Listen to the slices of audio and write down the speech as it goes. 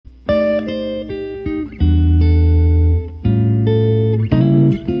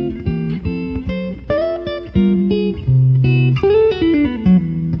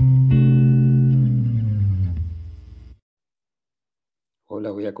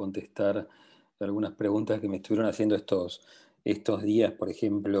contestar algunas preguntas que me estuvieron haciendo estos días. Por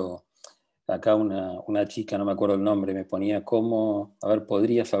ejemplo, acá una chica, no me acuerdo el nombre, me ponía cómo, a ver,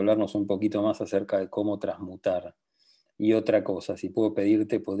 ¿podrías hablarnos un poquito más acerca de cómo transmutar? Y otra cosa, si puedo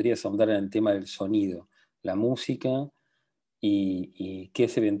pedirte, ¿podrías ahondar en el tema del sonido, la música y qué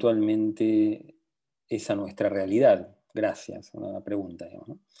es eventualmente esa nuestra realidad? Gracias, una pregunta, digamos,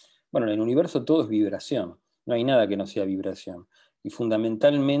 ¿no? Bueno, en el universo todo es vibración, no hay nada que no sea vibración. Y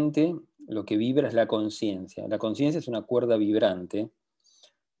fundamentalmente lo que vibra es la conciencia. La conciencia es una cuerda vibrante,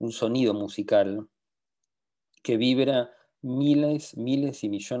 un sonido musical que vibra miles, miles y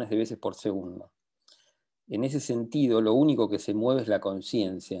millones de veces por segundo. En ese sentido, lo único que se mueve es la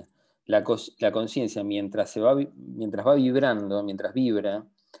conciencia. La conciencia, mientras va vibrando, mientras vibra,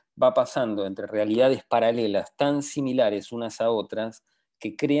 va pasando entre realidades paralelas tan similares unas a otras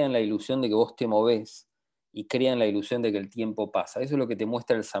que crean la ilusión de que vos te movés y crean la ilusión de que el tiempo pasa. Eso es lo que te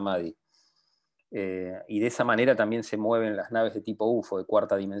muestra el samadhi. Y de esa manera también se mueven las naves de tipo UFO, de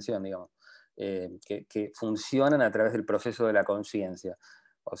cuarta dimensión, digamos, que funcionan a través del proceso de la conciencia.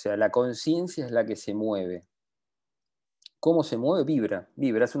 O sea, la conciencia es la que se mueve. ¿Cómo se mueve?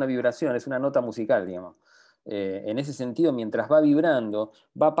 Vibra, es una vibración, es una nota musical, digamos. En ese sentido, mientras va vibrando,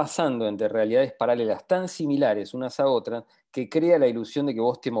 va pasando entre realidades paralelas tan similares unas a otras que crea la ilusión de que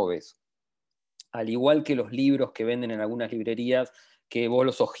vos te movés. Al igual que los libros que venden en algunas librerías, que vos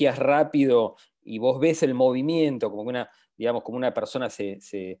los hojeás rápido y vos ves el movimiento, como una, digamos, como una persona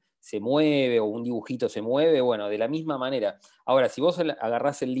se mueve o un dibujito se mueve, bueno, de la misma manera. Ahora, si vos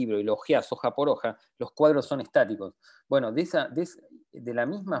agarrás el libro y lo hojeás hoja por hoja, los cuadros son estáticos. Bueno, de la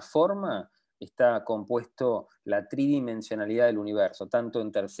misma forma está compuesto la tridimensionalidad del universo, tanto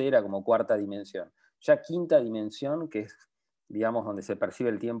en tercera como cuarta dimensión. Ya quinta dimensión, que es, digamos, donde se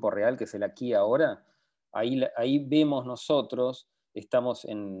percibe el tiempo real, que es el aquí y ahora, ahí vemos nosotros, estamos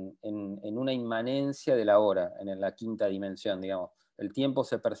en una inmanencia de la hora, en la quinta dimensión, digamos. El tiempo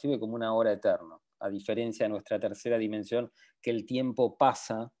se percibe como una hora eterna, a diferencia de nuestra tercera dimensión, que el tiempo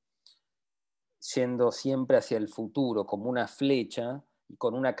pasa yendo siempre hacia el futuro, como una flecha, y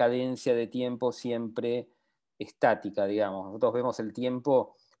con una cadencia de tiempo siempre estática, digamos. Nosotros vemos el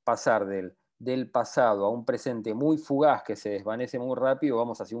tiempo pasar del pasado a un presente muy fugaz que se desvanece muy rápido,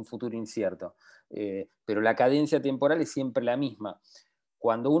 vamos hacia un futuro incierto. Pero la cadencia temporal es siempre la misma.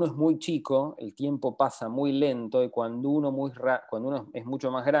 Cuando uno es muy chico, el tiempo pasa muy lento, y cuando cuando uno es mucho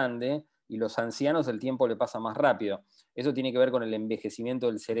más grande, y los ancianos, el tiempo le pasa más rápido. Eso tiene que ver con el envejecimiento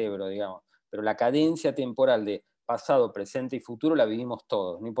del cerebro, digamos. Pero la cadencia temporal de pasado, presente y futuro la vivimos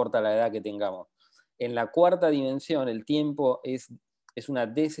todos, no importa la edad que tengamos. En la cuarta dimensión, el tiempo es una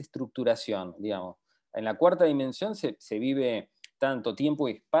desestructuración, digamos. En la cuarta dimensión se vive tanto tiempo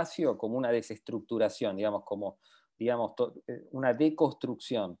y espacio como una desestructuración, digamos, como una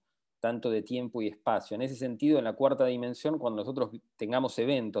deconstrucción, tanto de tiempo y espacio. En ese sentido, en la cuarta dimensión, cuando nosotros tengamos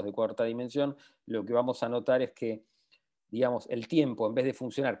eventos de cuarta dimensión, lo que vamos a notar es que, digamos, el tiempo, en vez de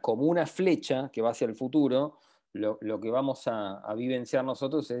funcionar como una flecha que va hacia el futuro, lo que vamos a vivenciar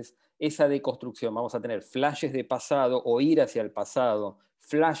nosotros es esa deconstrucción. Vamos a tener flashes de pasado o ir hacia el pasado,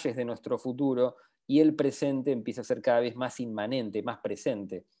 flashes de nuestro futuro, y el presente empieza a ser cada vez más inmanente, más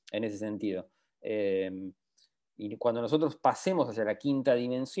presente en ese sentido. Y cuando nosotros pasemos hacia la quinta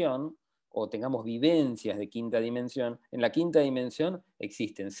dimensión, o tengamos vivencias de quinta dimensión, en la quinta dimensión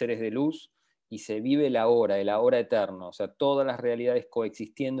existen seres de luz y se vive el ahora eterno, o sea, todas las realidades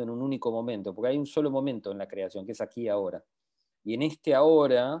coexistiendo en un único momento, porque hay un solo momento en la creación, que es aquí y ahora. Y en este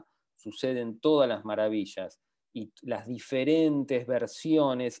ahora suceden todas las maravillas y las diferentes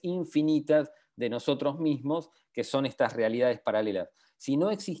versiones infinitas de nosotros mismos, que son estas realidades paralelas. Si no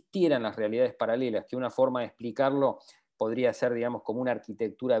existieran las realidades paralelas, que una forma de explicarlo podría ser, digamos, como una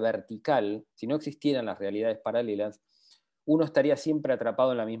arquitectura vertical, si no existieran las realidades paralelas, uno estaría siempre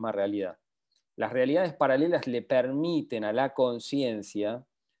atrapado en la misma realidad. Las realidades paralelas le permiten a la conciencia,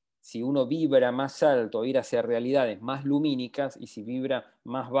 si uno vibra más alto, ir hacia realidades más lumínicas, y si vibra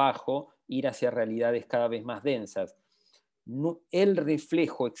más bajo, ir hacia realidades cada vez más densas. El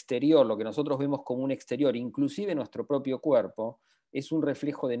reflejo exterior, lo que nosotros vemos como un exterior, inclusive nuestro propio cuerpo, es un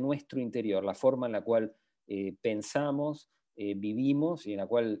reflejo de nuestro interior, la forma en la cual pensamos, vivimos y en la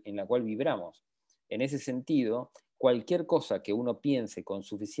cual vibramos. En ese sentido, cualquier cosa que uno piense con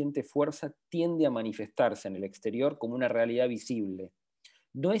suficiente fuerza tiende a manifestarse en el exterior como una realidad visible.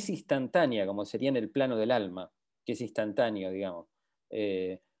 No es instantánea como sería en el plano del alma, que es instantáneo, digamos.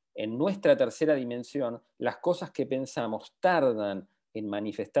 En nuestra tercera dimensión, las cosas que pensamos tardan en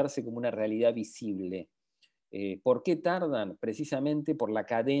manifestarse como una realidad visible. ¿Por qué tardan? Precisamente por la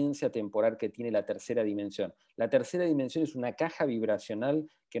cadencia temporal que tiene la tercera dimensión. La tercera dimensión es una caja vibracional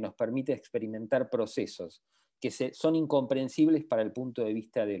que nos permite experimentar procesos que son incomprensibles para el punto de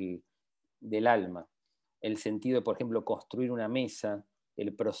vista del alma. El sentido de, por ejemplo, construir una mesa,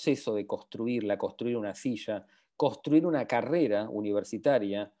 el proceso de construirla, construir una silla, construir una carrera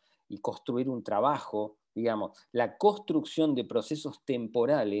universitaria y construir un trabajo, digamos, la construcción de procesos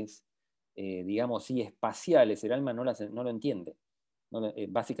temporales, digamos, y espaciales, el alma no lo entiende.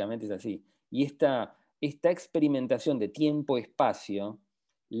 Básicamente es así. Y esta experimentación de tiempo-espacio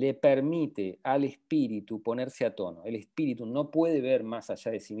le permite al espíritu ponerse a tono. El espíritu no puede ver más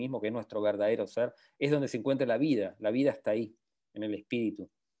allá de sí mismo, que es nuestro verdadero ser, es donde se encuentra la vida está ahí, en el espíritu.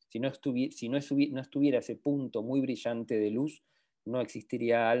 Si no estuviera ese punto muy brillante de luz, no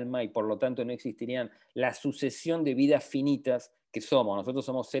existiría alma y por lo tanto no existirían la sucesión de vidas finitas que somos. Nosotros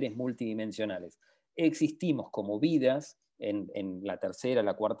somos seres multidimensionales. Existimos como vidas en la tercera,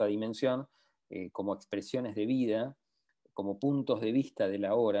 la cuarta dimensión, como expresiones de vida, como puntos de vista de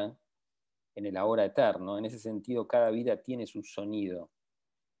la hora, en el ahora eterno. En ese sentido, cada vida tiene su sonido.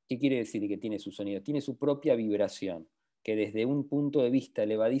 ¿Qué quiere decir que tiene su sonido? Tiene su propia vibración, que desde un punto de vista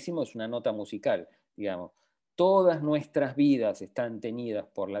elevadísimo es una nota musical, digamos. Todas nuestras vidas están tenidas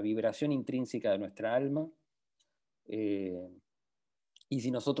por la vibración intrínseca de nuestra alma, y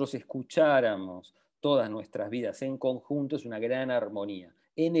si nosotros escucháramos todas nuestras vidas en conjunto, es una gran armonía.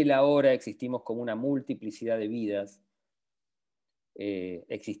 En el ahora existimos como una multiplicidad de vidas,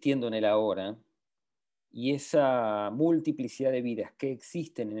 existiendo en el ahora, y esa multiplicidad de vidas que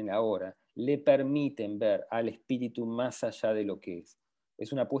existen en el ahora le permiten ver al espíritu más allá de lo que es.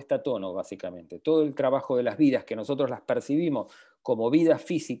 Es una puesta a tono, básicamente. Todo el trabajo de las vidas que nosotros las percibimos como vidas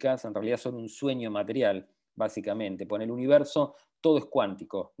físicas, en realidad son un sueño material, básicamente. Por el universo todo es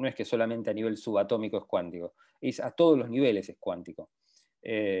cuántico, no es que solamente a nivel subatómico es cuántico, es a todos los niveles es cuántico.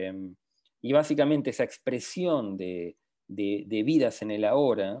 Y básicamente esa expresión de vidas en el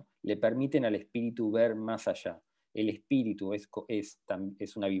ahora le permiten al espíritu ver más allá. El espíritu es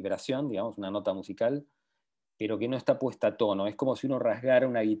una vibración, digamos, una nota musical, pero que no está puesta a tono. Es como si uno rasgara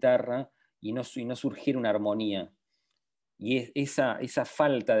una guitarra y no surgiera una armonía. Y esa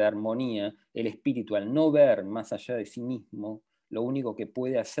falta de armonía, el espíritu al no ver más allá de sí mismo, lo único que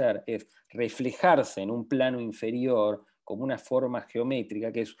puede hacer es reflejarse en un plano inferior como una forma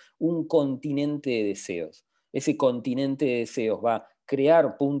geométrica que es un continente de deseos. Ese continente de deseos va a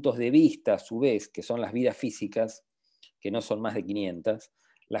crear puntos de vista a su vez, que son las vidas físicas, que no son más de 500,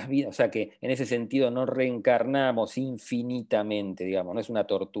 las vidas, o sea que en ese sentido no reencarnamos infinitamente, digamos, no es una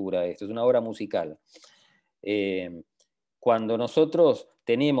tortura esto, es una obra musical. Cuando nosotros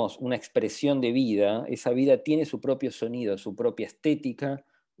tenemos una expresión de vida, esa vida tiene su propio sonido, su propia estética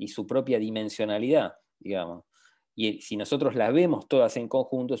y su propia dimensionalidad, digamos. Y si nosotros las vemos todas en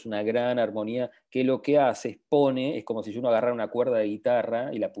conjunto, es una gran armonía que lo que hace es como si uno agarrara una cuerda de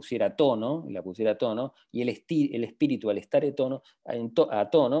guitarra y la pusiera a tono, y el espíritu al estar a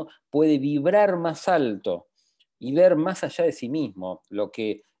tono puede vibrar más alto y ver más allá de sí mismo, lo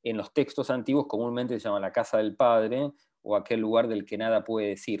que en los textos antiguos comúnmente se llama la casa del Padre, o aquel lugar del que nada puede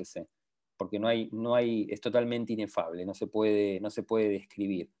decirse, porque es totalmente inefable, no se puede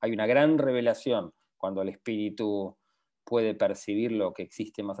describir. Hay una gran revelación cuando el espíritu puede percibir lo que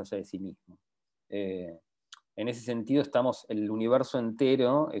existe más allá de sí mismo. En ese sentido, el universo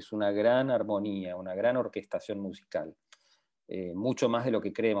entero es una gran armonía, una gran orquestación musical, mucho más de lo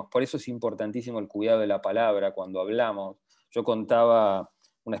que creemos. Por eso es importantísimo el cuidado de la palabra cuando hablamos. Yo contaba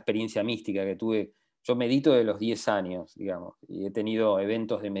una experiencia mística que tuve. Yo medito de los 10 años, digamos, y he tenido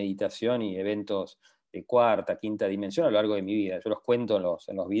eventos de meditación y eventos de cuarta, quinta dimensión a lo largo de mi vida. Yo los cuento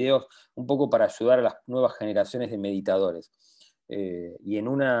en los videos un poco para ayudar a las nuevas generaciones de meditadores. Y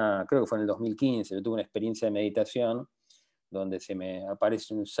creo que fue en el 2015, yo tuve una experiencia de meditación donde se me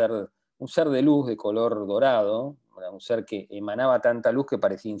aparece un ser de luz de color dorado, un ser que emanaba tanta luz que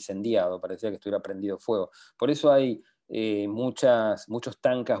parecía incendiado, parecía que estuviera prendido fuego. Por eso hay muchos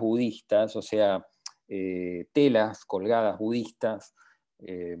tankas budistas, o sea, telas colgadas budistas,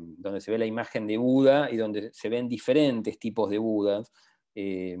 donde se ve la imagen de Buda y donde se ven diferentes tipos de Budas,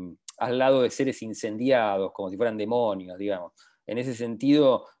 al lado de seres incendiados, como si fueran demonios, digamos. En ese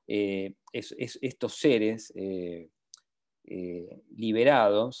sentido, estos seres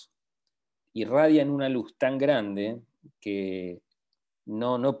liberados irradian una luz tan grande que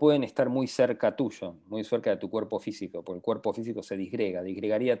no pueden estar muy cerca tuyo, muy cerca de tu cuerpo físico, porque el cuerpo físico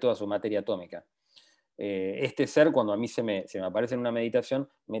disgregaría toda su materia atómica. Este ser, cuando a mí se me aparece en una meditación,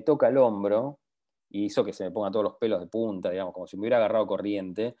 me toca el hombro y hizo que se me pongan todos los pelos de punta, digamos, como si me hubiera agarrado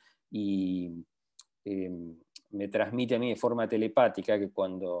corriente, y me transmite a mí de forma telepática que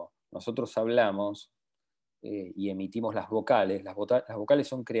cuando nosotros hablamos y emitimos las vocales, las vocales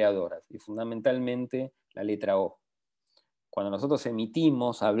son creadoras, y fundamentalmente la letra O. Cuando nosotros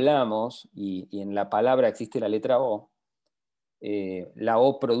emitimos, hablamos, y en la palabra existe la letra O, la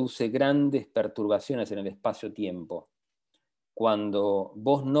O produce grandes perturbaciones en el espacio-tiempo. Cuando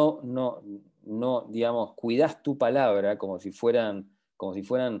vos no, digamos, cuidás tu palabra como si fueran,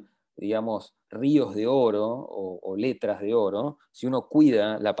 digamos, ríos de oro o letras de oro, si uno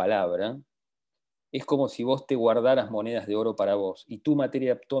cuida la palabra, es como si vos te guardaras monedas de oro para vos, y tu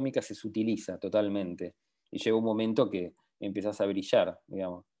materia atómica se sutiliza totalmente, y llega un momento que empezás a brillar,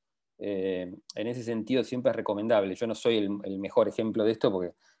 digamos. En ese sentido siempre es recomendable. Yo no soy el mejor ejemplo de esto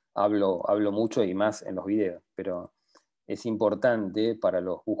porque hablo mucho y más en los videos, pero es importante para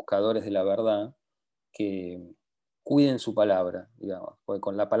los buscadores de la verdad que cuiden su palabra, digamos, porque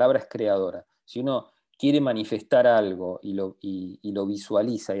con la palabra es creadora. Si uno quiere manifestar algo y lo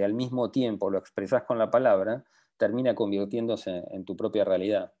visualiza y al mismo tiempo lo expresás con la palabra, termina convirtiéndose en tu propia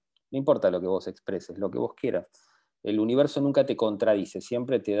realidad. No importa lo que vos expreses, lo que vos quieras. El universo nunca te contradice,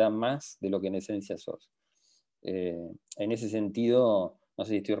 siempre te da más de lo que en esencia sos. En ese sentido, no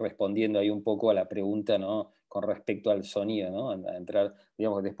sé si estoy respondiendo ahí un poco a la pregunta, ¿no?, con respecto al sonido, ¿no? A entrar,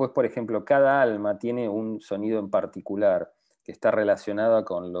 digamos, después, por ejemplo, cada alma tiene un sonido en particular que está relacionado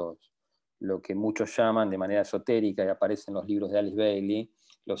con lo que muchos llaman de manera esotérica, y aparece en los libros de Alice Bailey,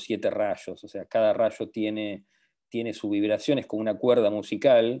 los 7 rayos. O sea, cada rayo tiene su vibración, es como una cuerda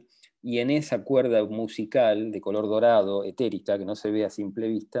musical, y en esa cuerda musical de color dorado, etérica, que no se ve a simple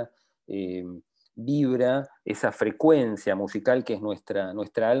vista, vibra esa frecuencia musical que es nuestra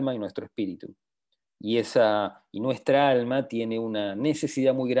alma y nuestro espíritu. Y nuestra alma tiene una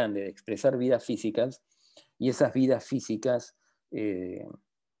necesidad muy grande de expresar vidas físicas, y esas vidas físicas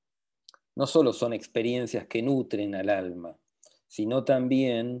no solo son experiencias que nutren al alma, sino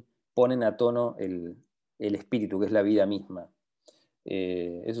también ponen a tono el espíritu, que es la vida misma.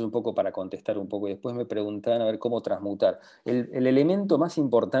 Eso es un poco para contestar un poco. Y después me preguntaban a ver cómo transmutar. El elemento más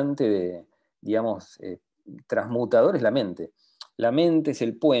importante de, digamos, transmutador es la mente. La mente es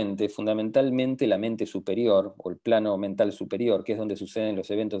el puente, fundamentalmente la mente superior, o el plano mental superior, que es donde suceden los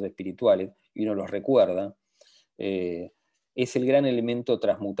eventos espirituales, y uno los recuerda. Es el gran elemento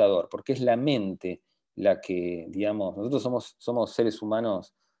transmutador, porque es la mente la que, digamos, nosotros somos seres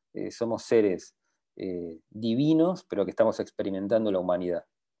humanos, somos seres divinos, pero que estamos experimentando la humanidad.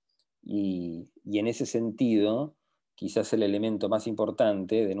 Y en ese sentido, quizás el elemento más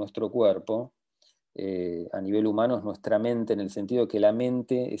importante de nuestro cuerpo a nivel humano es nuestra mente, en el sentido que la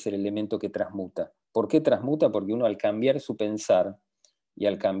mente es el elemento que transmuta. ¿Por qué transmuta? Porque uno, al cambiar su pensar y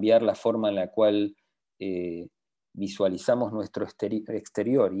al cambiar la forma en la cual eh, visualizamos nuestro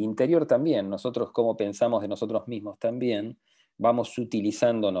exterior y interior también, nosotros cómo pensamos de nosotros mismos también, vamos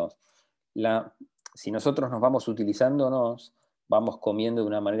utilizándonos. La, si nosotros nos vamos utilizándonos, vamos comiendo de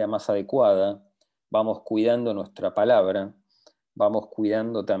una manera más adecuada, vamos cuidando nuestra palabra, vamos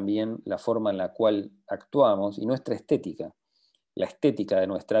cuidando también la forma en la cual actuamos y nuestra estética, la estética de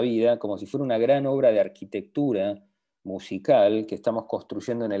nuestra vida, como si fuera una gran obra de arquitectura musical que estamos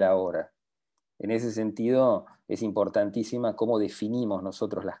construyendo en el ahora. En ese sentido, es importantísima cómo definimos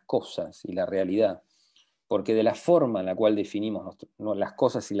nosotros las cosas y la realidad, porque de la forma en la cual definimos las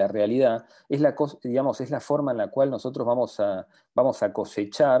cosas y la realidad, digamos, es la forma en la cual nosotros vamos a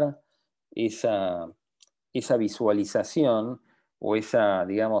cosechar esa visualización o esa,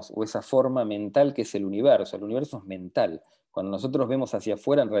 digamos, o esa forma mental que es el universo. El universo es mental. Cuando nosotros vemos hacia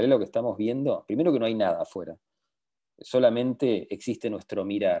afuera, en realidad lo que estamos viendo, primero que no hay nada afuera, solamente existe nuestro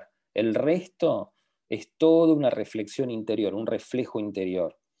mirar. El resto es toda una reflexión interior, un reflejo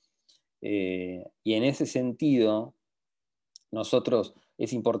interior. Y en ese sentido, nosotros,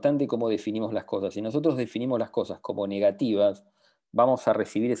 es importante cómo definimos las cosas. Si nosotros definimos las cosas como negativas, vamos a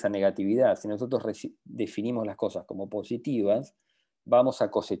recibir esa negatividad. Si nosotros definimos las cosas como positivas, vamos a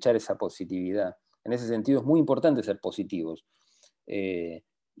cosechar esa positividad. En ese sentido es muy importante ser positivos.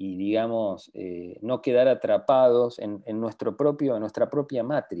 Y digamos, no quedar atrapados en nuestra propia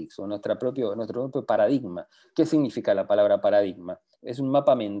matrix o nuestro propio paradigma. ¿Qué significa la palabra paradigma? Es un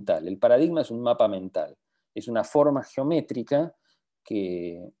mapa mental. El paradigma es un mapa mental. Es una forma geométrica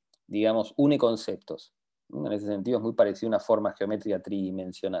que, digamos, une conceptos. En ese sentido es muy parecido a una forma geométrica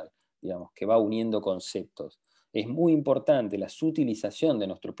tridimensional, digamos, que va uniendo conceptos. Es muy importante la sutilización de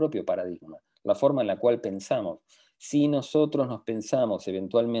nuestro propio paradigma, la forma en la cual pensamos. Si nosotros nos pensamos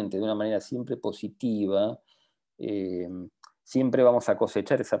eventualmente de una manera siempre positiva, eh, siempre vamos a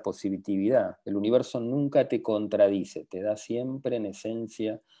cosechar esa positividad. El universo nunca te contradice, te da siempre en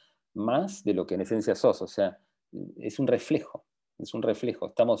esencia más de lo que en esencia sos. O sea, es un reflejo, es un reflejo.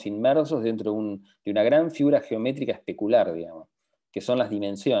 Estamos inmersos dentro de una gran figura geométrica especular, digamos, que son las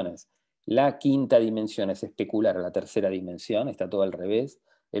dimensiones. La quinta dimensión es especular a la tercera dimensión, está todo al revés.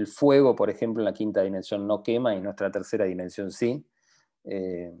 El fuego, por ejemplo, en la quinta dimensión no quema y en nuestra tercera dimensión sí.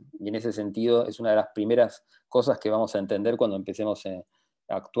 Y en ese sentido es una de las primeras cosas que vamos a entender cuando empecemos a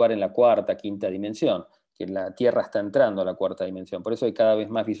actuar en la cuarta, quinta dimensión, que la Tierra está entrando a la cuarta dimensión. Por eso hay cada vez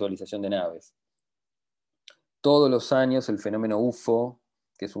más visualización de naves. Todos los años el fenómeno UFO,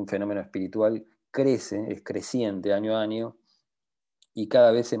 que es un fenómeno espiritual, crece, es creciente año a año, y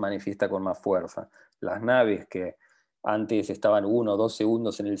cada vez se manifiesta con más fuerza. Las naves que antes estaban 1 o 2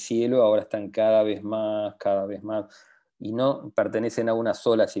 segundos en el cielo, ahora están cada vez más, y no pertenecen a una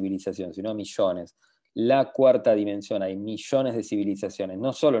sola civilización, sino a millones. La cuarta dimensión, hay millones de civilizaciones,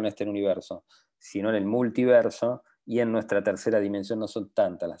 no solo en este universo, sino en el multiverso, y en nuestra tercera dimensión no son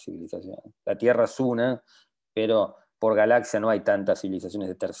tantas las civilizaciones. La Tierra es una, pero por galaxia no hay tantas civilizaciones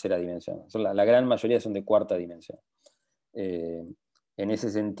de tercera dimensión. La gran mayoría son de cuarta dimensión. En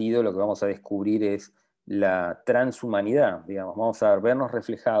ese sentido, lo que vamos a descubrir es la transhumanidad, digamos. Vamos a vernos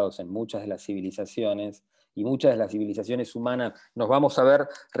reflejados en muchas de las civilizaciones, y muchas de las civilizaciones humanas nos vamos a ver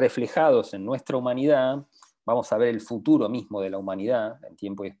reflejados en nuestra humanidad, vamos a ver el futuro mismo de la humanidad en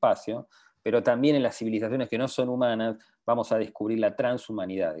tiempo y espacio, pero también en las civilizaciones que no son humanas vamos a descubrir la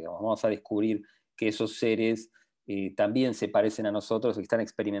transhumanidad, digamos. Vamos a descubrir que esos seres también se parecen a nosotros y están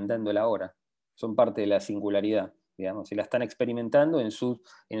experimentando el ahora, son parte de la singularidad, digamos, y la están experimentando en su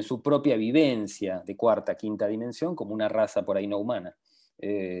propia vivencia de cuarta, quinta dimensión, como una raza por ahí no humana.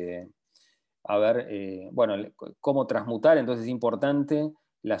 Bueno, cómo transmutar, entonces es importante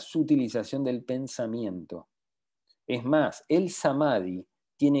la sutilización del pensamiento. Es más, el samadhi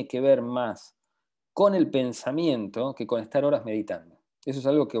tiene que ver más con el pensamiento que con estar horas meditando. Eso es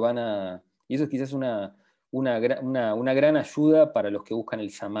algo que y eso es quizás una gran ayuda para los que buscan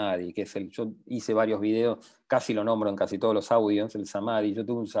el samadhi, que es yo hice varios videos, casi lo nombro en casi todos los audios, el samadhi. Yo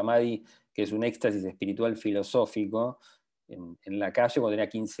tuve un samadhi que es un éxtasis espiritual filosófico en la calle cuando tenía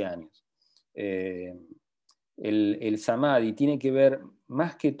 15 años. El samadhi tiene que ver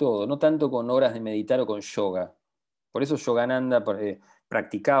más que todo, no tanto con horas de meditar o con yoga. Por eso Yogananda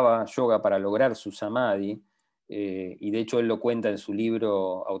practicaba yoga para lograr su samadhi, y de hecho él lo cuenta en su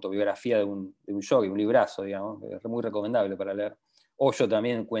libro Autobiografía de un yogi, un librazo, digamos, es muy recomendable para leer. Osho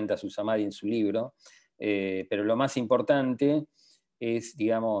también cuenta su samadhi en su libro, pero lo más importante es,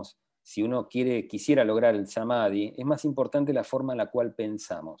 digamos, si uno quisiera lograr el samadhi, es más importante la forma en la cual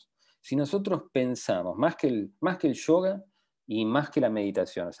pensamos. Si nosotros pensamos más que el yoga y más que la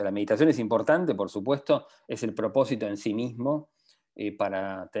meditación, o sea, la meditación es importante, por supuesto, es el propósito en sí mismo,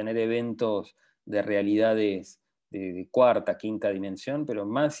 para tener eventos de realidades de cuarta, quinta dimensión, pero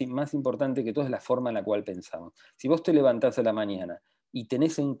más importante que todo es la forma en la cual pensamos. Si vos te levantás a la mañana y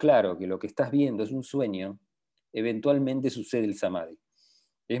tenés en claro que lo que estás viendo es un sueño, eventualmente sucede el samadhi.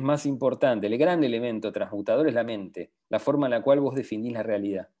 Es más importante, el gran elemento transmutador es la mente, la forma en la cual vos definís la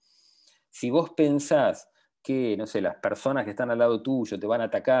realidad. Si vos pensás que, no sé, las personas que están al lado tuyo te van a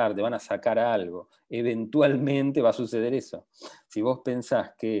atacar, te van a sacar algo, eventualmente va a suceder eso. Si vos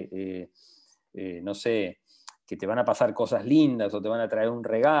pensás que, no sé, que te van a pasar cosas lindas o te van a traer un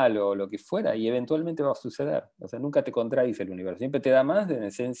regalo o lo que fuera, y eventualmente va a suceder. O sea, nunca te contradice el universo, siempre te da más de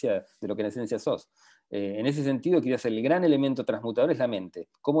lo que en esencia sos. En ese sentido, quizás el gran elemento transmutador es la mente.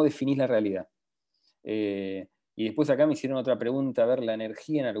 ¿Cómo definís la realidad? Y después acá me hicieron otra pregunta, a ver, la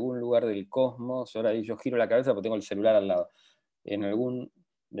energía en algún lugar del cosmos, ahora yo giro la cabeza porque tengo el celular al lado, en algún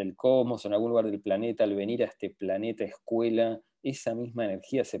del cosmos, en algún lugar del planeta, al venir a este planeta escuela, esa misma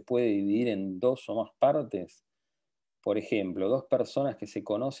energía se puede dividir en dos o más partes. Por ejemplo, dos personas que se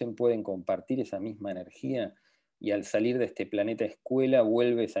conocen pueden compartir esa misma energía, y al salir de este planeta escuela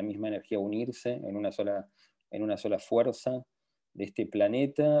vuelve esa misma energía a unirse en una sola fuerza de este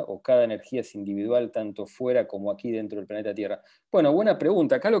planeta, o cada energía es individual tanto fuera como aquí dentro del planeta Tierra. Bueno, buena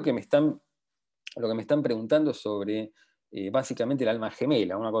pregunta. Acá lo que me están preguntando es sobre básicamente el alma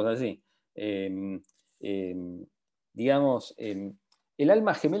gemela, una cosa así. Eh, eh, digamos, el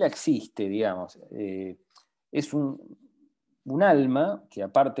alma gemela existe, digamos. Es un alma que,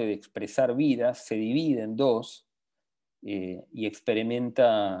 aparte de expresar vida, se divide en dos, y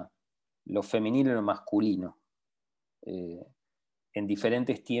experimenta lo femenino y lo masculino, eh, en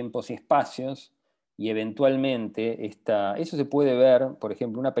diferentes tiempos y espacios, y eventualmente eso se puede ver, por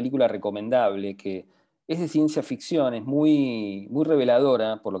ejemplo, una película recomendable que es de ciencia ficción, es muy, muy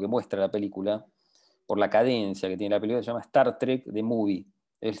reveladora por lo que muestra la película, por la cadencia que tiene la película. Se llama Star Trek The Movie.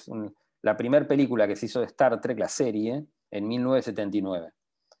 La primera película que se hizo de Star Trek, la serie, en 1979.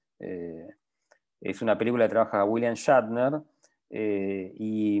 Es una película que trabaja William Shatner,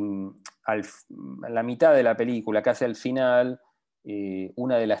 y a la mitad de la película, casi al final,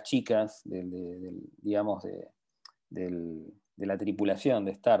 una de las chicas digamos, de la tripulación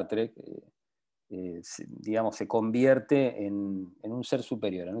de Star Trek, digamos, se convierte en un ser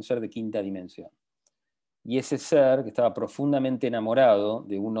superior, en un ser de quinta dimensión. Y ese ser, que estaba profundamente enamorado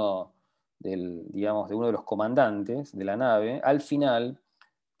de digamos, de uno de los comandantes de la nave, al final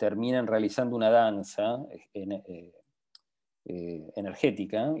terminan realizando una danza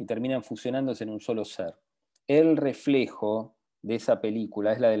energética y terminan fusionándose en un solo ser. El reflejo de esa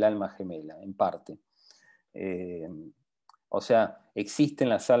película es la del alma gemela, en parte. Eh, o sea, ¿existen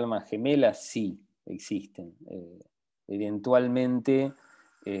las almas gemelas? Sí, existen. Eventualmente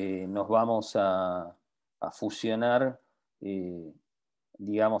nos vamos a fusionar, eh,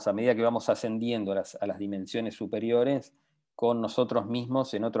 digamos, a medida que vamos ascendiendo a las dimensiones superiores, con nosotros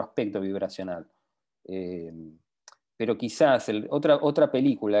mismos en otro aspecto vibracional. Eh, pero quizás otra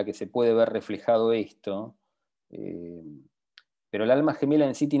película que se puede ver reflejado esto, eh, pero el alma gemela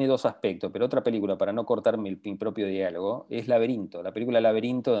en sí tiene dos aspectos, pero otra película, para no cortarme mi propio diálogo, es Laberinto, la película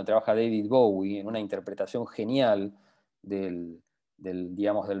Laberinto, donde trabaja David Bowie en una interpretación genial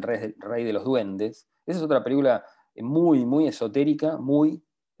digamos, del rey de los duendes. Esa es otra película muy, muy esotérica,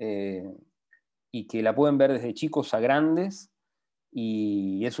 eh, y que la pueden ver desde chicos a grandes,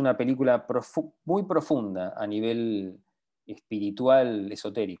 y es una película muy profunda a nivel espiritual,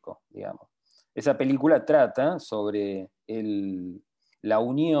 esotérico, digamos. Esa película trata sobre la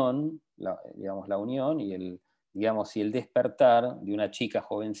unión, digamos, la unión digamos, y el despertar de una chica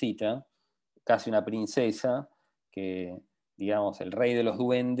jovencita, casi una princesa, que, digamos, el rey de los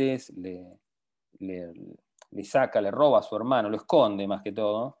duendes le, le saca, le roba a su hermano, lo esconde más que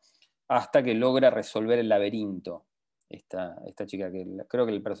todo, hasta que logra resolver el laberinto. Esta chica, creo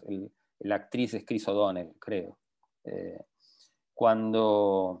que la actriz es Chris O'Donnell, creo. Eh, en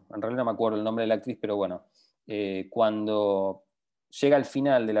realidad no me acuerdo el nombre de la actriz, pero bueno, cuando llega al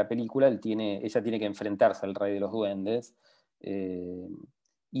final de la película, ella tiene que enfrentarse al rey de los duendes, eh,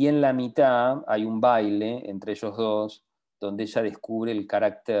 y en la mitad hay un baile entre ellos dos, donde ella descubre el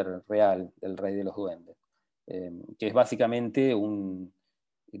carácter real del rey de los duendes, que es básicamente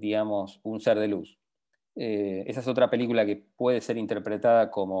digamos, un ser de luz. Esa es otra película que puede ser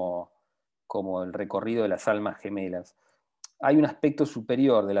interpretada como el recorrido de las almas gemelas. Hay un aspecto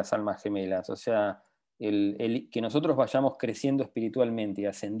superior de las almas gemelas, o sea, que nosotros vayamos creciendo espiritualmente y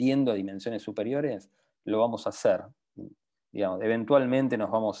ascendiendo a dimensiones superiores, lo vamos a hacer. Digamos, eventualmente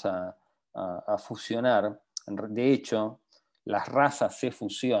nos vamos a fusionar. De hecho, las razas se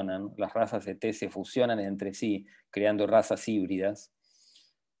fusionan, las razas ET se fusionan entre sí, creando razas híbridas,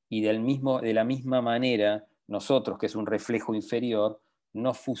 y de la misma manera, nosotros, que es un reflejo inferior,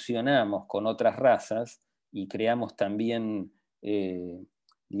 nos fusionamos con otras razas y creamos también,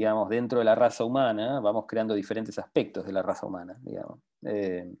 digamos, dentro de la raza humana, vamos creando diferentes aspectos de la raza humana, digamos.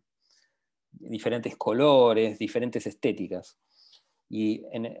 Diferentes colores, diferentes estéticas. Y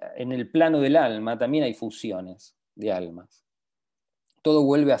en el plano del alma también hay fusiones de almas. Todo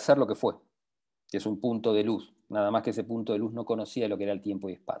vuelve a ser lo que fue, que es un punto de luz, nada más que ese punto de luz no conocía lo que era el tiempo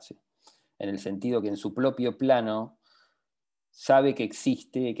y espacio, en el sentido que en su propio plano sabe que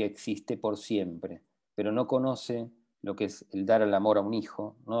existe por siempre, pero no conoce lo que es el dar el amor a un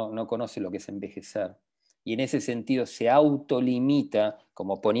hijo, no conoce lo que es envejecer. Y en ese sentido se autolimita,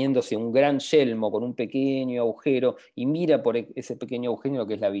 como poniéndose un gran yelmo con un pequeño agujero, y mira por ese pequeño agujero lo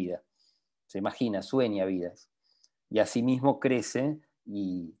que es la vida. Se imagina, sueña vidas. Y asimismo crece,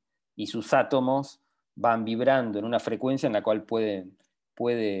 y sus átomos van vibrando en una frecuencia en la cual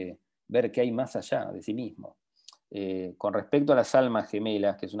puede ver que hay más allá de sí mismo. Con respecto a las almas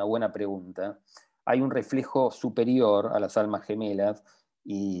gemelas, que es una buena pregunta, hay un reflejo superior a las almas gemelas,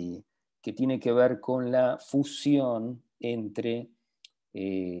 y que tiene que ver con la fusión entre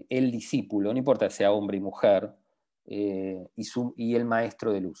el discípulo, no importa si sea hombre y mujer, y el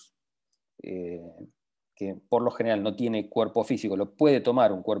maestro de luz, eh, que por lo general no tiene cuerpo físico, lo puede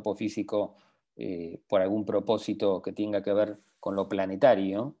tomar un cuerpo físico por algún propósito que tenga que ver con lo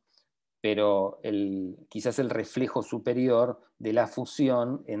planetario, pero quizás el reflejo superior de la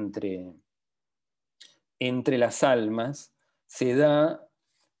fusión entre las almas se da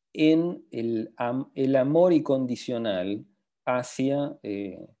en el amor incondicional hacia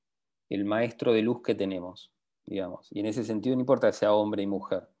el maestro de luz que tenemos, digamos. Y en ese sentido no importa que sea hombre y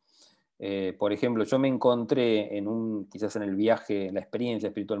mujer. Por ejemplo, yo me encontré quizás en el viaje, la experiencia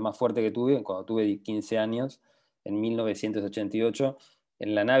espiritual más fuerte que tuve, cuando tuve 15 años, en 1988,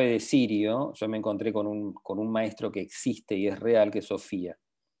 en la nave de Sirio, yo me encontré con un maestro que existe y es real, que es Sofía.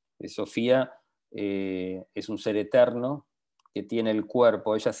 Sofía es un ser eterno que tiene el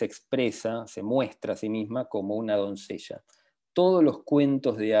cuerpo, ella se expresa, se muestra a sí misma como una doncella. Todos los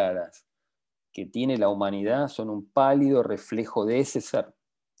cuentos de hadas que tiene la humanidad son un pálido reflejo de ese ser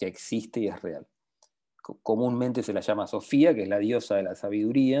que existe y es real. Comúnmente se la llama Sofía, que es la diosa de la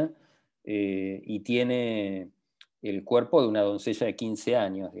sabiduría, y tiene el cuerpo de una doncella de 15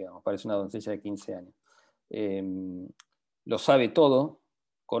 años, digamos, parece una doncella de 15 años. Eh, lo sabe todo,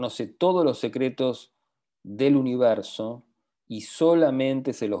 conoce todos los secretos del universo y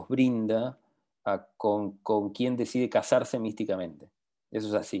solamente se los brinda con quien decide casarse místicamente. Eso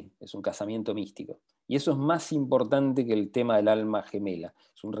es así, es un casamiento místico. Y eso es más importante que el tema del alma gemela.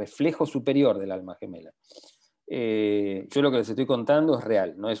 Es un reflejo superior del alma gemela. Yo lo que les estoy contando es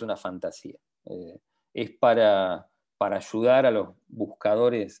real, no es una fantasía. Es para ayudar a los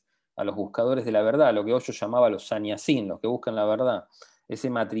buscadores de la verdad, lo que Osho llamaba los sannyasin, los que buscan la verdad. Ese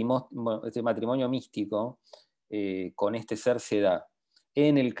matrimonio místico con este ser se da.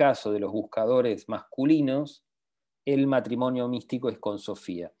 En el caso de los buscadores masculinos, el matrimonio místico es con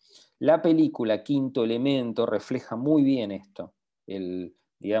Sofía. La película Quinto Elemento refleja muy bien esto.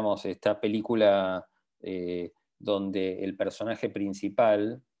 Digamos, esta película donde el personaje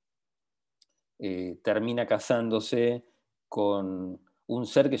principal termina casándose con un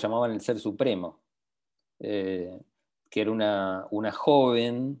ser que llamaban el Ser Supremo, que era una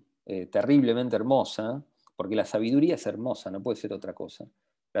joven terriblemente hermosa, porque la sabiduría es hermosa, no puede ser otra cosa.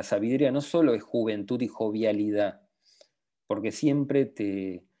 La sabiduría no solo es juventud y jovialidad, porque siempre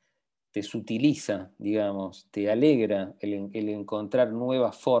te sutiliza, digamos, te alegra el encontrar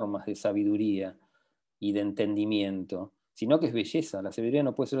nuevas formas de sabiduría y de entendimiento, sino que es belleza. La sabiduría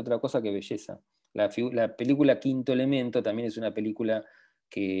no puede ser otra cosa que belleza. La película Quinto Elemento también es una película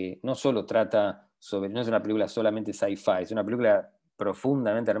que no solo trata sobre, no es una película solamente sci-fi, es una película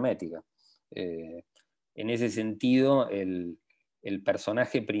profundamente hermética. En ese sentido, el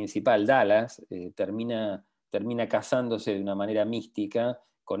personaje principal, Dallas, termina casándose de una manera mística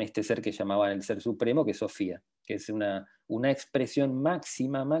con este ser que llamaban el Ser Supremo, que es Sofía, que es una expresión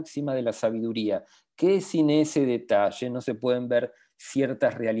máxima, máxima de la sabiduría, que sin ese detalle no se pueden ver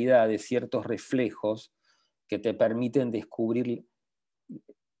ciertas realidades, ciertos reflejos que te permiten descubrir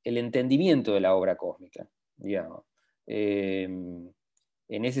el entendimiento de la obra cósmica, digamos. En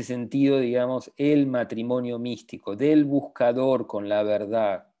ese sentido, digamos, el matrimonio místico del buscador con la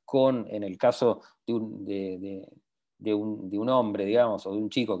verdad, en el caso de un hombre, digamos, o de un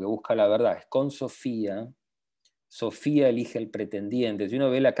chico que busca la verdad, es con Sofía. Sofía elige el pretendiente. Si uno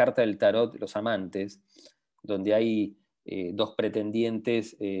ve la carta del tarot, los amantes, donde hay dos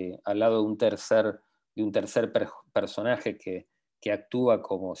pretendientes al lado de un tercer personaje que actúa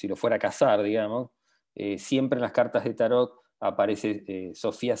como si lo fuera a casar, digamos, siempre en las cartas de tarot aparece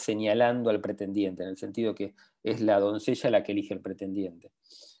Sofía señalando al pretendiente, en el sentido que es la doncella la que elige el pretendiente.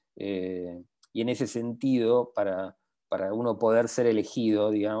 Y en ese sentido, para uno poder ser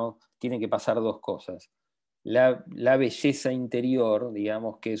elegido, digamos, tienen que pasar dos cosas. La belleza interior,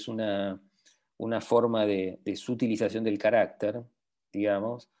 digamos, que es una forma de sutilización del carácter,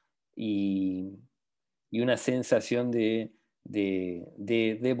 digamos, y una sensación de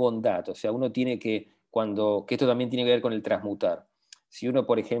bondad. O sea, uno tiene que esto también tiene que ver con el transmutar. Si uno,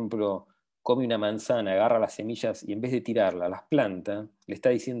 por ejemplo, come una manzana, agarra las semillas y en vez de tirarla, las planta, le está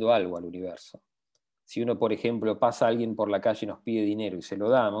diciendo algo al universo. Si uno, por ejemplo, pasa a alguien por la calle y nos pide dinero y se lo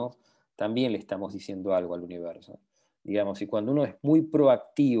damos, también le estamos diciendo algo al universo. Digamos, y cuando uno es muy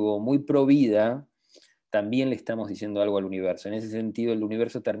proactivo, muy pro vida, también le estamos diciendo algo al universo. En ese sentido, el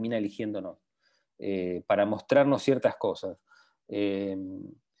universo termina eligiéndonos para mostrarnos ciertas cosas.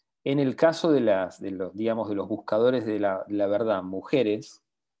 En el caso de los buscadores de la verdad, mujeres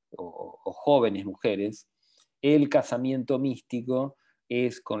o jóvenes mujeres, el casamiento místico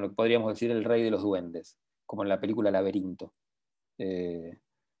es con lo que podríamos decir el rey de los duendes, como en la película Laberinto. Eh,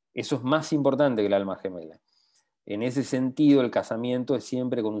 Eso es más importante que el alma gemela. En ese sentido, el casamiento es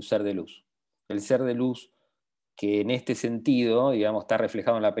siempre con un ser de luz. El ser de luz que en este sentido, digamos, está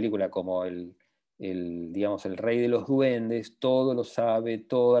reflejado en la película como digamos, el rey de los duendes, todo lo sabe,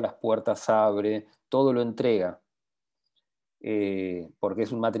 todas las puertas abre, todo lo entrega, porque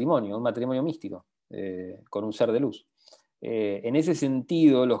es un matrimonio místico, con un ser de luz. En ese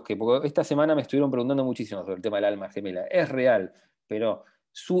sentido, porque esta semana me estuvieron preguntando muchísimo sobre el tema del alma gemela, es real, pero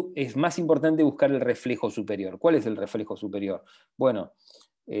es más importante buscar el reflejo superior. ¿Cuál es el reflejo superior? Bueno,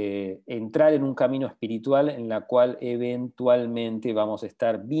 entrar en un camino espiritual en la cual eventualmente vamos a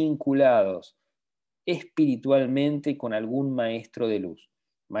estar vinculados espiritualmente con algún maestro de luz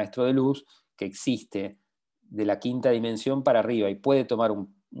que existe de la quinta dimensión para arriba y puede tomar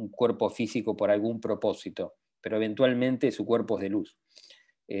un cuerpo físico por algún propósito, pero eventualmente su cuerpo es de luz.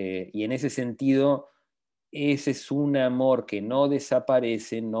 Y en ese sentido, ese es un amor que no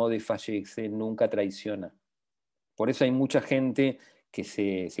desaparece, no desfallece, nunca traiciona. Por eso hay mucha gente que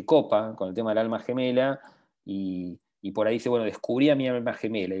se copa con el tema del alma gemela y por ahí dice, bueno, descubrí a mi alma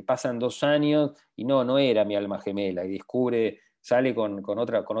gemela, y pasan 2 años y no era mi alma gemela, y descubre, sale con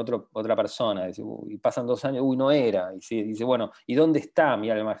otra persona, y pasan 2 años, uy, no era, y dice, bueno, ¿y dónde está mi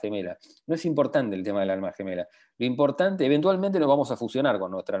alma gemela? No es importante el tema del alma gemela. Lo importante, eventualmente nos vamos a fusionar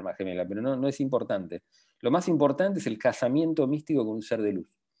con nuestra alma gemela, pero no es importante. Lo más importante es el casamiento místico con un ser de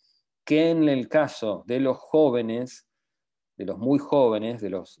luz, que en el caso de los jóvenes, de los muy jóvenes, de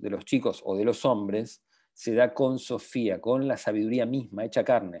los chicos o de los hombres, se da con Sofía, con la sabiduría misma, hecha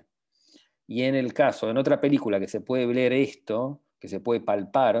carne. Y en el caso, en otra película que se puede ver esto, que se puede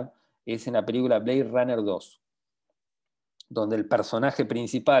palpar, es en la película Blade Runner 2, donde el personaje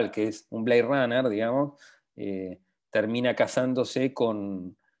principal, que es un Blade Runner, digamos, termina casándose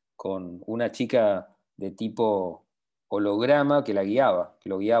con una chica de tipo holograma que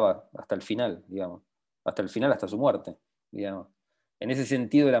lo guiaba hasta el final, digamos, hasta el final, hasta su muerte, digamos. En ese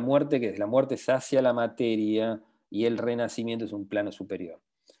sentido, la muerte sacia la materia y el renacimiento es un plano superior.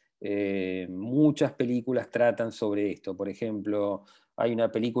 Muchas películas tratan sobre esto. Por ejemplo, hay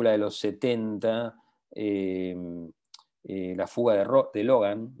una película de los 70, La fuga de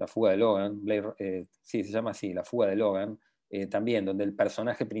Logan, sí, se llama así, La fuga de Logan, también, donde el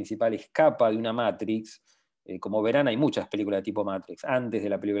personaje principal escapa de una Matrix. Como verán, hay muchas películas de tipo Matrix, antes de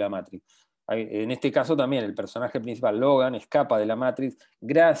la película Matrix. En este caso también, el personaje principal, Logan, escapa de la Matrix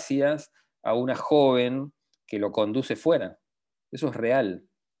gracias a una joven que lo conduce fuera. Eso es real.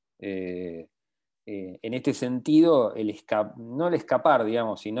 Eh, en este sentido, no el escapar,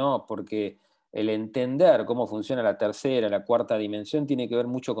 digamos, sino porque el entender cómo funciona la tercera, la cuarta dimensión, tiene que ver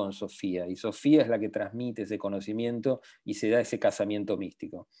mucho con Sofía, y Sofía es la que transmite ese conocimiento y se da ese casamiento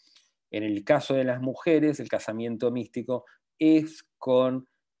místico. En el caso de las mujeres, el casamiento místico es con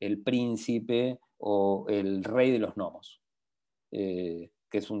el príncipe o el rey de los gnomos, que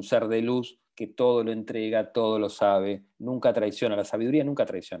es un ser de luz que todo lo entrega, todo lo sabe, nunca traiciona, la sabiduría nunca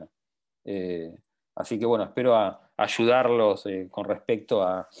traiciona. Eh, Así que bueno, espero ayudarlos con respecto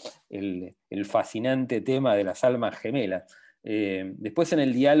a el fascinante tema de las almas gemelas. Después en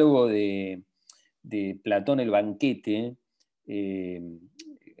el diálogo de Platón el banquete, eh,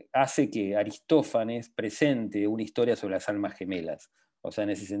 hace que Aristófanes presente una historia sobre las almas gemelas. O sea,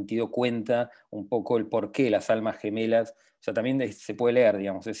 en ese sentido cuenta un poco el porqué de las almas gemelas. O sea, también se puede leer,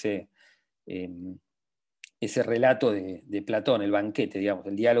 digamos, eh, ese relato de Platón, el banquete, digamos,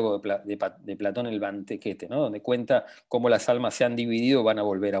 el diálogo de Platón, el banquete, ¿no? Donde cuenta cómo las almas se han dividido y van a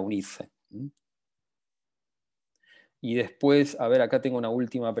volver a unirse. Y después, a ver, acá tengo una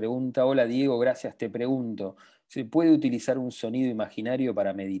última pregunta. Hola Diego, gracias, te pregunto, ¿se puede utilizar un sonido imaginario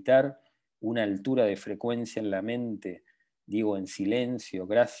para meditar una altura de frecuencia en la mente? Digo, en silencio,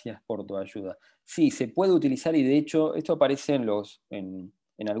 gracias por tu ayuda. Sí, se puede utilizar y de hecho esto aparece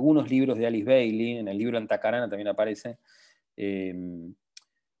en algunos libros de Alice Bailey, en el libro Antacarana también aparece. Eh,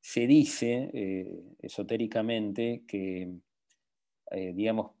 Se dice esotéricamente que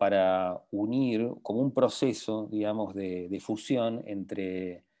digamos, para unir como un proceso, digamos, de fusión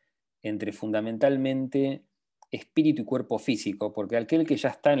entre fundamentalmente espíritu y cuerpo físico, porque aquel que ya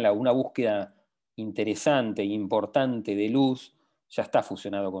está en una búsqueda interesante e importante de luz, ya está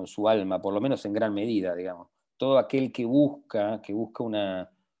fusionado con su alma, por lo menos en gran medida, digamos. Todo aquel que busca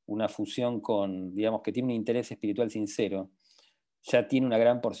una fusión con, digamos, que tiene un interés espiritual sincero, ya tiene una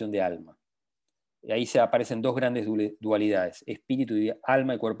gran porción de alma. Ahí se aparecen dos grandes dualidades, espíritu y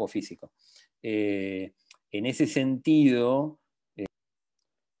alma y cuerpo físico. En ese sentido,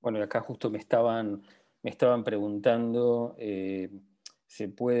 bueno, acá justo me estaban preguntando, ¿se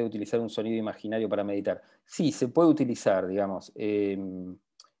puede utilizar un sonido imaginario para meditar? Sí, se puede utilizar, digamos.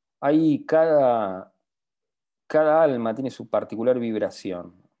 Hay cada alma tiene su particular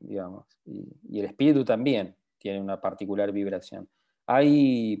vibración, digamos, y el espíritu también tiene una particular vibración.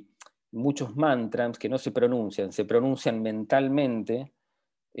 Hay muchos mantras que no se pronuncian mentalmente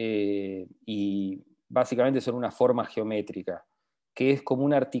y básicamente son una forma geométrica, que es como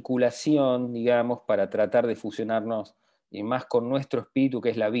una articulación, digamos, para tratar de fusionarnos más con nuestro espíritu,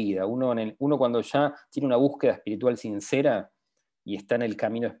 que es la vida. Uno cuando ya tiene una búsqueda espiritual sincera, y está en el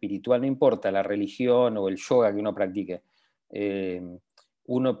camino espiritual, no importa la religión o el yoga que uno practique, eh,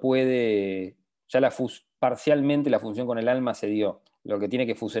 uno puede, ya parcialmente la función con el alma se dio, lo que tiene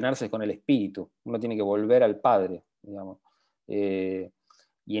que fusionarse es con el espíritu, uno tiene que volver al Padre, digamos.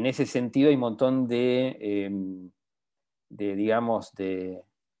 Y en ese sentido hay un montón digamos,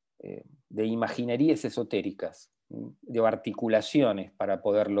 de imaginerías esotéricas, de articulaciones para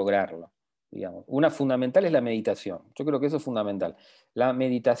poder lograrlo. Digamos. Una fundamental es la meditación. Yo creo que eso es fundamental. La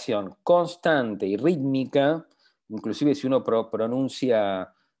meditación constante y rítmica, inclusive si uno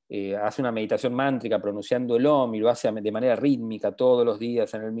pronuncia, hace una meditación mántrica pronunciando el Om y lo hace de manera rítmica todos los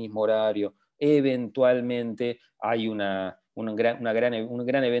días en el mismo horario, eventualmente hay un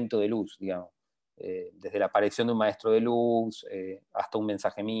gran evento de luz, digamos. Desde la aparición de un maestro de luz hasta un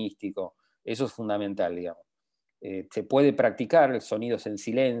mensaje místico. Eso es fundamental, digamos. Se puede practicar sonidos en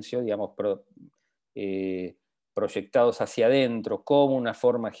silencio, digamos, proyectados hacia adentro, como una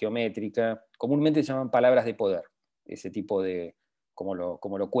forma geométrica. Comúnmente se llaman palabras de poder, ese tipo de, como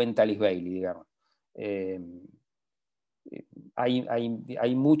lo cuenta Alice Bailey, digamos.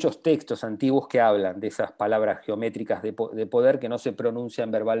 Hay muchos textos antiguos que hablan de esas palabras geométricas de poder que no se pronuncian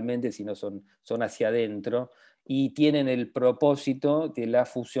verbalmente, sino son hacia adentro, y tienen el propósito de la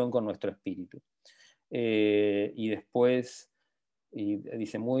fusión con nuestro espíritu. Y después,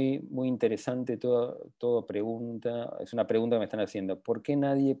 dice, muy, muy interesante todo pregunta, es una pregunta que me están haciendo, ¿por qué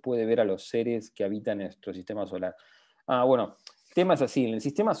nadie puede ver a los seres que habitan nuestro sistema solar? Bueno, temas así, en el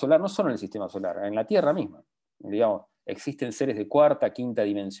sistema solar, no solo en el sistema solar, en la Tierra misma, digamos, existen seres de cuarta, quinta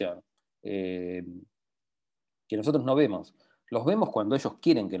dimensión, que nosotros no vemos. Los vemos cuando ellos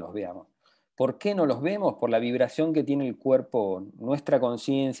quieren que los veamos. ¿Por qué no los vemos? Por la vibración que tiene el cuerpo, nuestra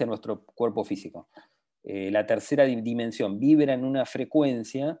conciencia, nuestro cuerpo físico. La tercera dimensión vibra en una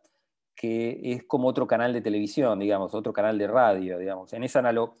frecuencia que es como otro canal de televisión, digamos, otro canal de radio, digamos. En esa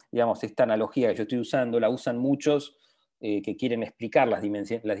digamos, esta analogía que yo estoy usando, la usan muchos que quieren explicar las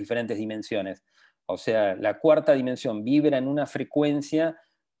diferentes dimensiones. O sea, la cuarta dimensión vibra en una frecuencia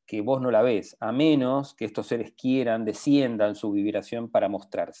que vos no la ves, a menos que estos seres quieran, desciendan su vibración para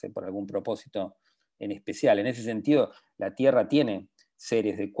mostrarse por algún propósito en especial. En ese sentido, la Tierra tiene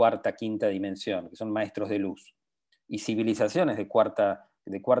seres de cuarta, quinta dimensión, que son maestros de luz, y civilizaciones de cuarta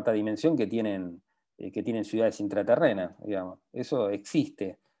dimensión que tienen ciudades intraterrenas, digamos. Eso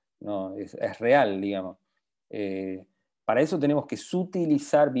existe, ¿no? Es real, digamos. Para eso tenemos que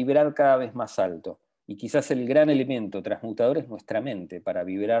sutilizar, vibrar cada vez más alto. Y quizás el gran elemento transmutador es nuestra mente, para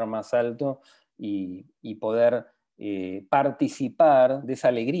vibrar más alto y poder participar de esa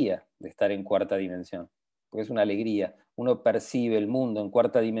alegría de estar en cuarta dimensión. Porque es una alegría. Uno percibe el mundo en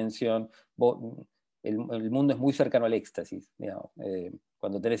cuarta dimensión. El mundo es muy cercano al éxtasis, digamos,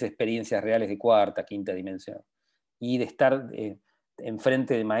 cuando tenés experiencias reales de cuarta, quinta dimensión. Y de estar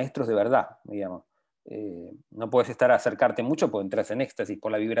enfrente de maestros de verdad, digamos. No puedes acercarte mucho porque entras en éxtasis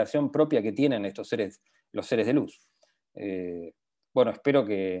por la vibración propia que tienen estos seres, los seres de luz. Bueno, espero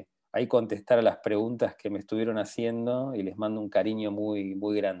que ahí contestar a las preguntas que me estuvieron haciendo y les mando un cariño muy,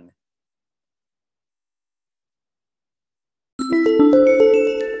 muy grande.